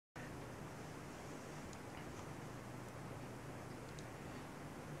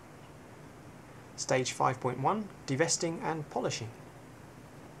Stage 5.1, divesting and polishing.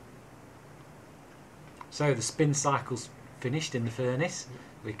 So the spin cycle's finished in the furnace.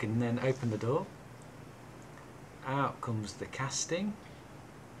 We can then open the door. Out comes the casting.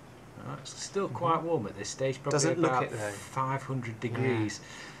 It's still quite warm at this stage, probably Doesn't look about it though. 500 degrees.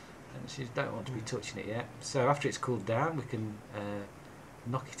 And you don't want to be touching it yet. So after it's cooled down, we can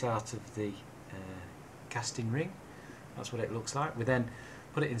knock it out of the casting ring. That's what it looks like. We then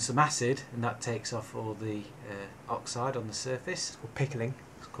put it in some acid, and that takes off all the oxide on the surface. Or pickling.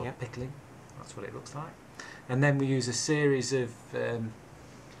 It's called pickling. That's what it looks like. And then we use a series of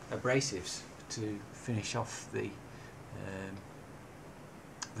abrasives to finish off the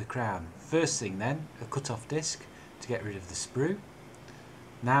crown. First thing then, a cut-off disc to get rid of the sprue.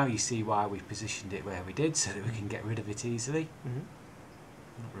 Now you see why we positioned it where we did, so that we can get rid of it easily.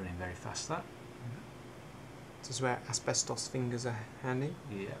 Not running very fast, that. This is where asbestos fingers are handy.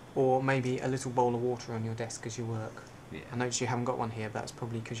 Yeah. Or maybe a little bowl of water on your desk as you work. Yeah. I notice you haven't got one here, but that's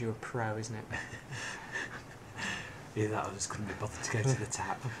probably because you're a pro, isn't it? Yeah, that I just couldn't be bothered to go to the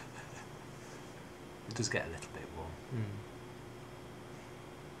tap. It does get a little bit warm.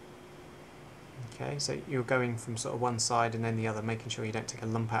 Okay, so you're going from sort of one side and then the other, making sure you don't take a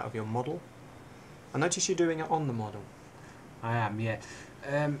lump out of your model. I notice you're doing it on the model. I am, yeah.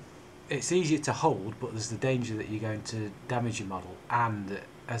 It's easier to hold, but there's the danger that you're going to damage your model, and that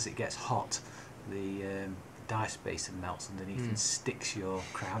as it gets hot, the die spacer melts underneath and sticks your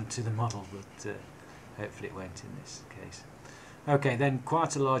crown to the model, but hopefully it won't in this case. Okay, then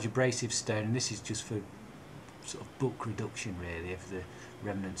quite a large abrasive stone, and this is just for sort of bulk reduction really of the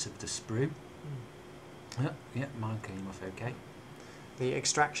remnants of the sprue. Yeah, mine came off okay. The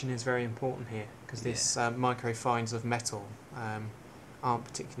extraction is very important here, because this micro fines of metal aren't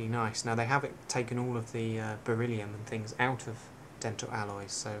particularly nice. Now they have taken all of the beryllium and things out of dental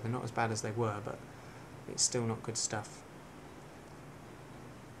alloys, so they're not as bad as they were, but it's still not good stuff.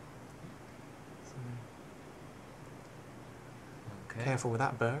 Okay. Careful with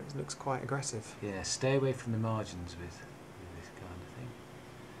that burr, it looks quite aggressive. Yeah, stay away from the margins with this kind of thing.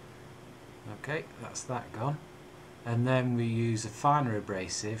 Okay, that's that gone. And then we use a finer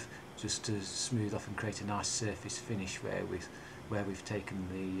abrasive just to smooth off and create a nice surface finish where we've taken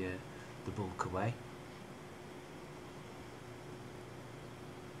the bulk away.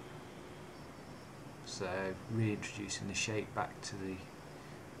 So reintroducing the shape back to the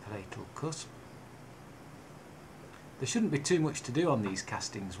palatal cut. There shouldn't be too much to do on these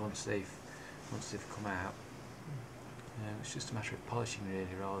castings once they've come out. It's just a matter of polishing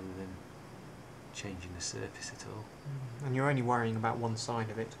really, rather than changing the surface at all. And you're only worrying about one side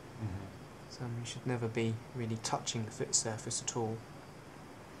of it, so you should never be really touching the fit surface at all.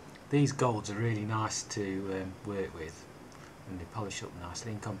 These golds are really nice to work with, and they polish up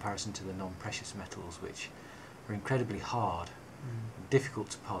nicely in comparison to the non-precious metals, which are incredibly hard,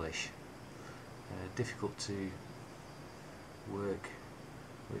 difficult to polish, difficult to work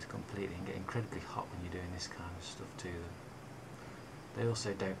with completely, and get incredibly hot when you're doing this kind of stuff to them. They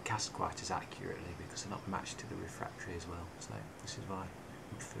also don't cast quite as accurately because they're not matched to the refractory as well, so this is why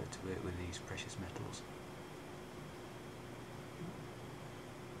I prefer to work with these precious metals.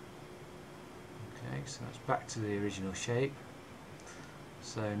 Okay, so that's back to the original shape.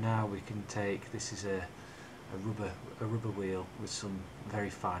 So now we can take, this is a rubber wheel with some very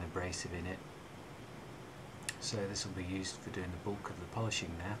fine abrasive in it. So this will be used for doing the bulk of the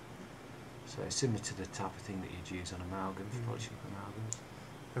polishing now. So similar to the type of thing that you'd use on amalgam for polishing amalgams.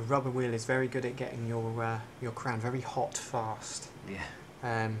 A rubber wheel is very good at getting your crown very hot fast.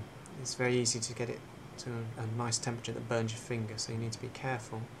 Yeah. It's very easy to get it to a nice temperature that burns your finger, so you need to be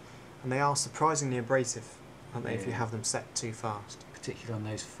careful. And they are surprisingly abrasive, aren't they, if you have them set too fast. Particularly on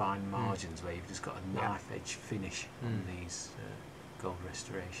those fine margins where you've just got a knife edge finish on these gold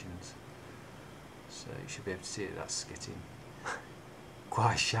restorations. So you should be able to see that that's getting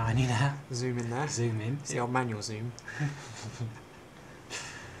quite shiny now. Zoom in there. Zoom in. It's the old manual zoom.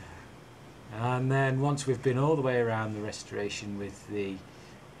 And then once we've been all the way around the restoration with the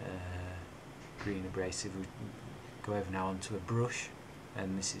green abrasive, we go over now onto a brush,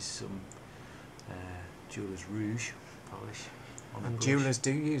 and this is some Jeweller's Rouge polish. And jewellers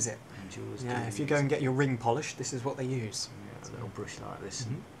do use it. And jewellers if you go and get your ring polished, this is what they use. Yeah, a little brush like this.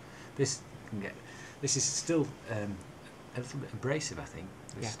 And this is still a little bit abrasive, I think.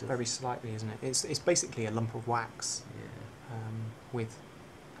 Yeah, very slightly, isn't it? It's basically a lump of wax with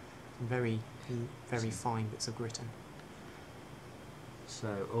very fine bits of grit in.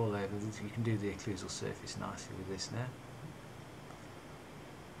 So all over, you can do the occlusal surface nicely with this now.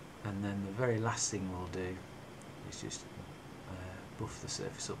 And then the very last thing we'll do is just buff the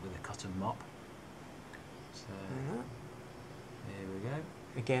surface up with a cotton mop. So Like that. here we go.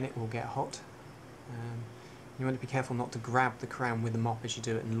 Again, it will get hot. You want to be careful not to grab the crown with the mop as you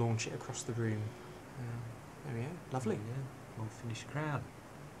do it and launch it across the room. There we go, lovely. There we go. One finished crown.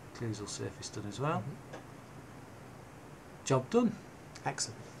 Occlusal surface done as well. Mhm. Job done.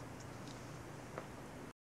 Excellent.